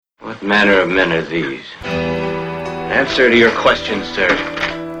What manner of men are these? In answer to your question, sir,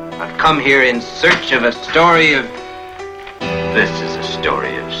 I've come here in search of a story of... This is a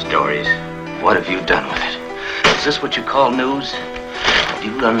story of stories. What have you done with it? Is this what you call news?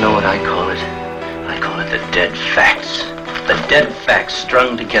 You don't know what I call it. I call it the dead facts. The dead facts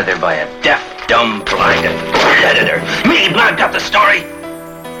strung together by a deaf, dumb, blinded editor. Me, I've got the story.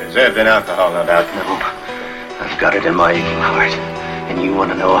 Reserved in alcohol, no doubt. No, I've got it in my aching heart. And you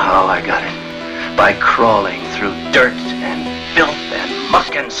want to know how I got it? By crawling through dirt and filth and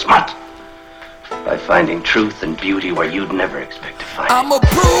muck and smut. By finding truth and beauty where you'd never expect to find it. I'ma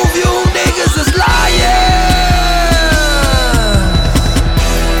prove you niggas is lying.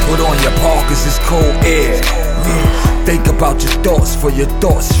 Put on your parkas, it's cold air. Think about your thoughts, for your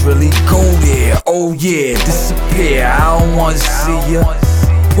thoughts really go there. Oh yeah, disappear, I don't wanna see ya.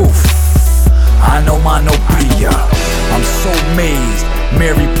 Poof, I know mine no be ya. I'm so amazed,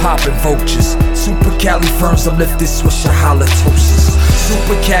 Mary poppin' vultures. Super Cali firms are lifted, swisher halitosis.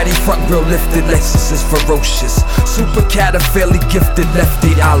 Super caddy front grill lifted, Lexus is ferocious. Super cat a fairly gifted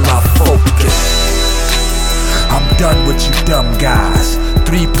lefty, a la focus. I'm done with you dumb guys.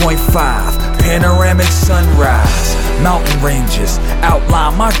 3.5, panoramic sunrise. Mountain ranges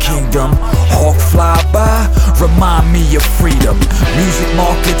outline my kingdom. Hawk fly by, remind me of freedom. Music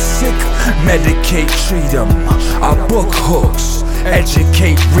market sick, medicate, treat 'em. I book hooks,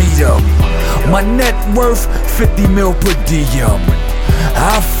 educate, read 'em. My net worth 50 mil per diem.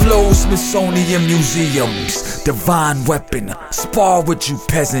 I flow Smithsonian museums. Divine weapon, spar with you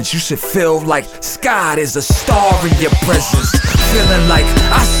peasants. You should feel like Scott is a star in your presence. Feeling like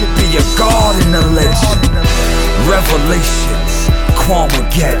I should be a god and a legend. Revelations,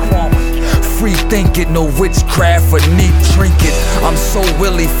 Quamageddon. Free thinking, no witchcraft or neat trinket. I'm so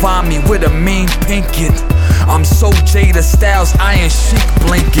Willie, find me with a mean pinkett. I'm so Jada Styles, iron chic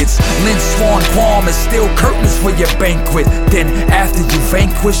blankets. Lynn Swan Qualm is still curtains for your banquet. Then after you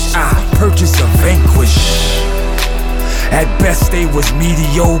vanquish, I purchase a vanquish. At best they was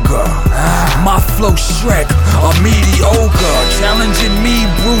mediocre. My flow Shrek, a mediocre. Challenging me,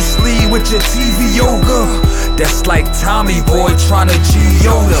 Bruce Lee, with your TV yoga. That's like Tommy Boy tryna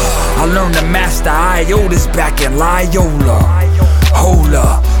G-Yoda. I learned to master iotas back in Loyola. Hold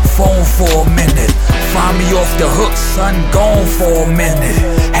up, phone for a minute. Find me off the hook, son, gone for a minute.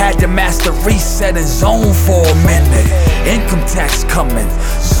 Had to master reset and zone for a minute. Income tax coming,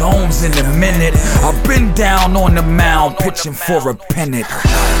 zones in a minute. I've been down on the mound, pitching for a pennant.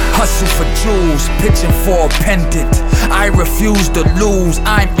 Hustle for jewels, pitching for a pendant. I refuse to lose,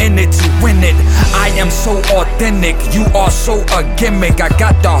 I'm in it to win it. I am so authentic, you are so a gimmick. I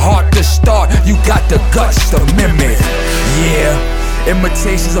got the heart to start, you got the guts to mimic. Yeah,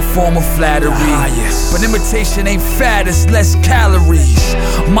 imitation's a form of flattery. Yes. But imitation ain't fat, it's less calories.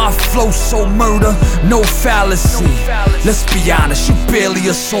 My flow so murder, no fallacy. Let's be honest, you barely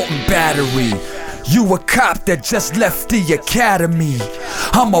assault and battery. You a cop that just left the academy.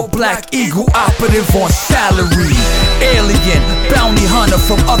 I'm a Black Eagle operative on salary. Alien, bounty hunter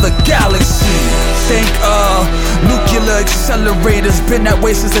from other galaxies. Think nuclear accelerators. Been that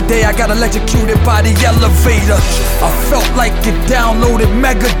way since the day I got electrocuted by the elevator. I felt like it downloaded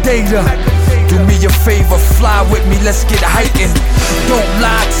mega data. Do me a favor, fly with me, let's get heightened. Don't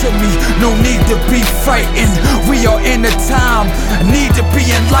lie to me, no need to be frightened. We are in a time, need to be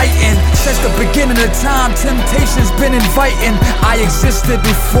enlightened. Since the beginning of time, temptation's been inviting. I existed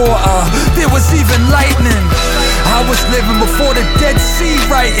before there was even lightning. I was living before the Dead Sea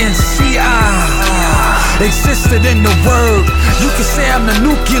writing. See, I existed in the word. You can say I'm the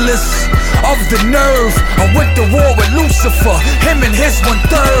nucleus of the nerve. I went to war with Lucifer, him and his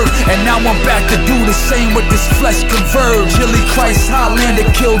 1/3. And now I'm back to do the same with this flesh converge. Chili Christ Highlander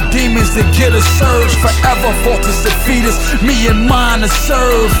killed demons to get a surge. Forever fortress defeat us, me and mine to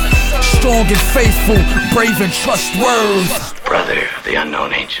serve. Strong and faithful, brave and trustworthy. Brother of the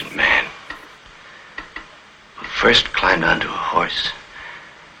unknown ancient man, who first climbed onto a horse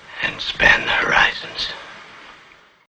and spanned the horizons.